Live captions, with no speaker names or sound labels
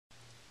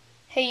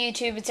Hey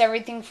YouTube, it's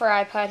Everything for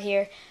iPod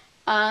here.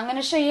 I'm going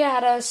to show you how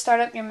to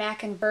start up your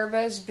Mac in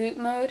Verbose boot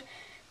mode,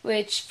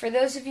 which for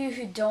those of you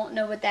who don't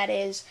know what that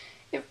is,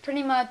 it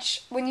pretty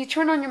much, when you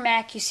turn on your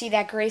Mac, you see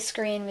that gray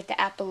screen with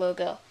the Apple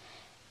logo.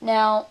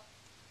 Now,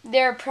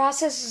 there are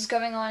processes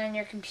going on in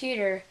your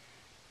computer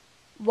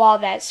while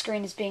that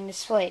screen is being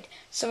displayed.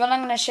 So what I'm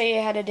going to show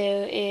you how to do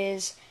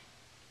is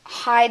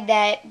hide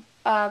that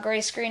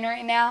gray screen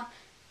right now,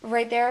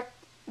 right there.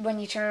 When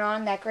you turn it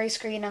on, that gray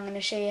screen, I'm going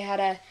to show you how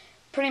to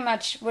pretty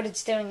much what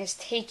it's doing is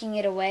taking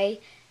it away,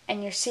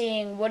 and you're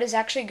seeing what is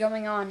actually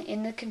going on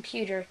in the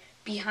computer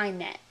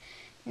behind that.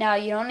 Now,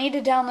 you don't need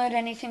to download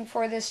anything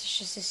for this. It's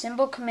just a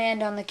simple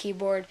command on the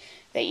keyboard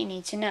that you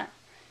need to know.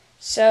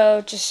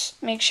 So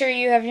just make sure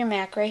you have your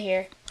Mac right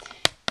here,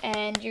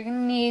 and you're going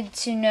to need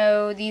to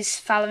know these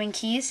following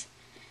keys.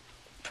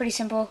 Pretty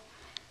simple.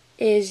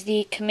 Is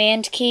the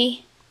Command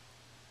key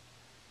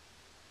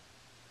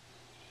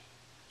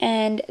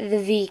and the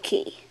V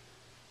key.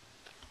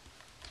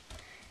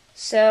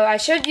 So I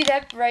showed you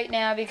that right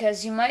now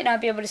because you might not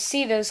be able to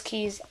see those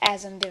keys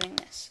as I'm doing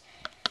this.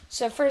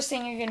 So first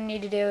thing you're going to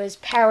need to do is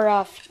power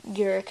off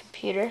your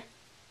computer.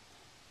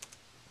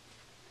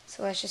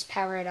 So let's just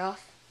power it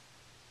off.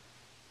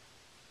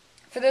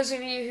 For those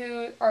of you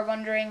who are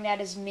wondering,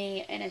 that is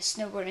me in a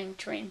snowboarding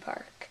terrain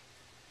park.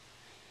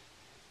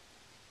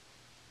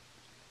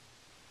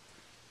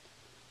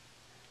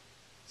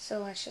 So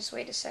let's just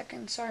wait a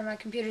second. Sorry, my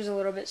computer's a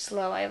little bit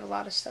slow. I have a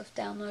lot of stuff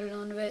downloaded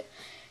onto it.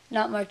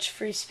 Not much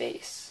free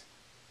space.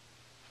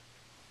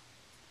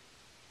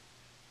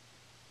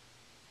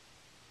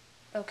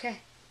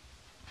 Okay.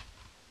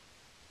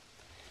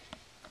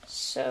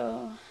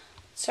 So,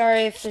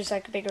 sorry if there's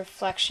like a big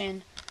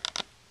reflection,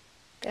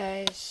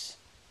 guys.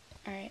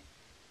 Alright.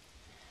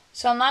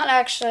 So I'm not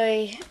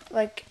actually,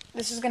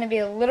 this is going to be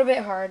a little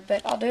bit hard,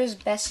 but I'll do as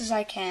best as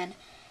I can.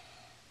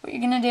 What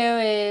you're going to do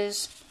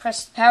is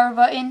press the power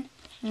button,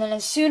 and then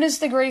as soon as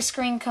the gray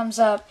screen comes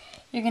up,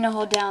 you're going to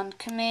hold down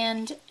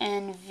Command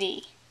and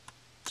V,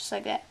 just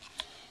like that.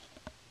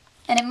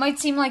 And it might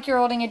seem like you're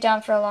holding it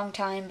down for a long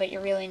time, but you're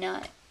really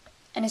not.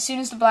 And as soon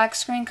as the black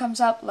screen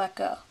comes up, let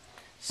go.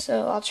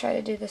 So I'll try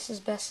to do this as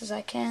best as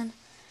I can.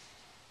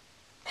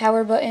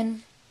 Power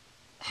button.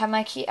 I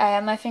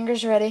have my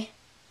fingers ready.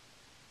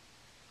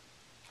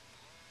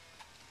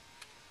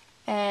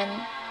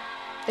 And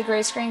the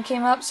gray screen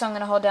came up, so I'm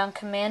going to hold down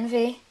Command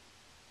V.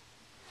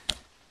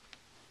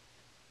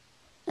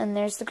 And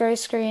there's the gray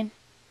screen.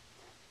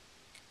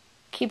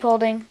 Keep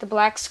holding, the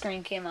black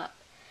screen came up.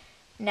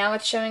 Now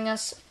it's showing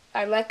us,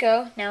 I let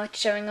go, now it's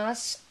showing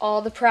us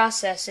all the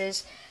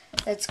processes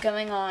that's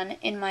going on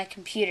in my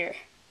computer.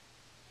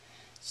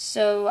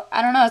 So,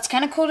 I don't know, it's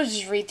kind of cool to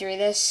just read through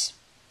this.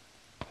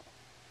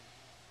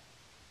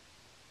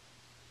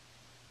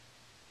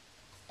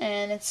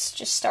 And it's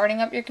just starting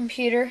up your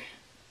computer.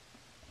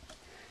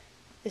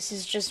 This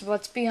is just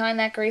what's behind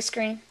that gray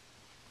screen.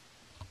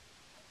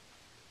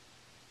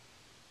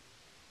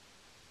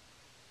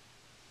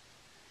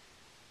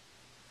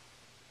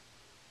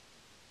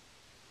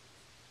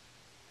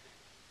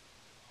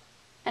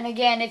 And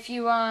again, if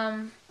you,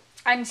 I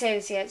didn't say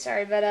this yet,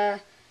 sorry,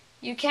 but,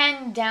 you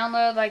can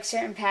download,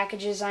 certain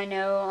packages, I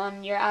know,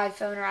 on your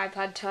iPhone or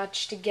iPod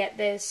Touch to get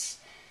this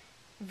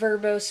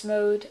Verbose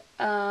mode,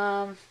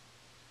 on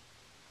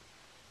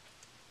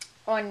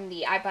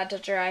the iPod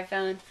Touch or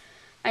iPhone.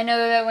 I know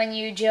that when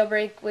you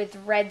jailbreak with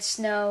Red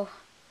Snow,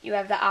 you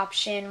have the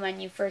option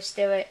when you first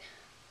do it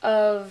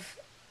of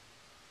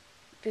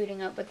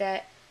booting up with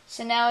that.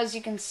 So now, as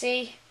you can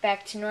see,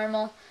 back to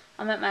normal.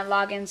 I'm at my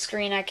login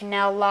screen. I can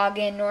now log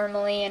in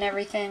normally and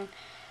everything.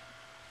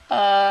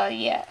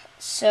 Yeah.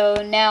 So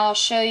now I'll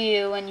show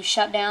you when you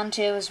shut down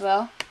too as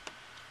well.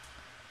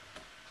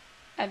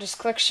 I just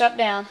click shut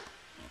down.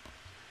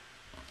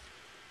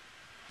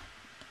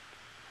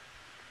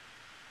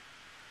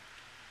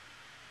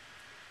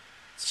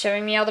 It's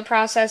showing me all the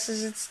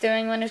processes it's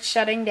doing when it's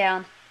shutting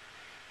down.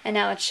 And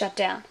now it's shut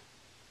down.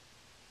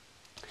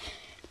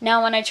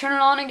 Now when I turn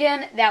it on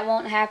again, that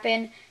won't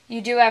happen.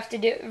 You do have to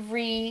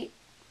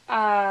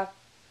redo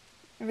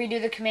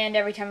the command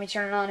every time you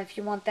turn it on if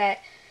you want that.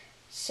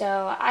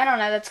 So, I don't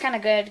know, that's kind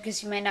of good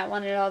because you may not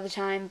want it all the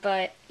time,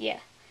 but yeah.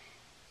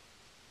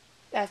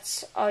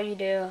 That's all you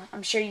do.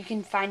 I'm sure you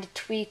can find a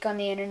tweak on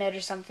the internet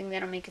or something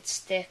that'll make it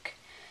stick.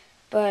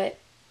 But,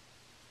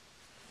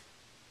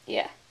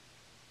 yeah.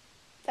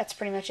 That's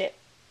pretty much it.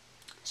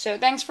 So,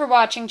 thanks for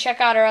watching.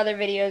 Check out our other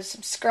videos.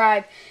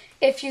 Subscribe.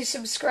 If you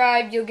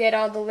subscribe, you'll get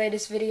all the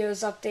latest video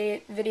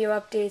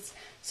updates,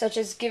 such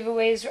as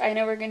giveaways. I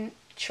know we're going to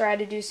try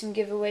to do some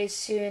giveaways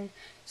soon,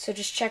 so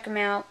just check them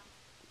out.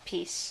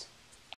 Peace.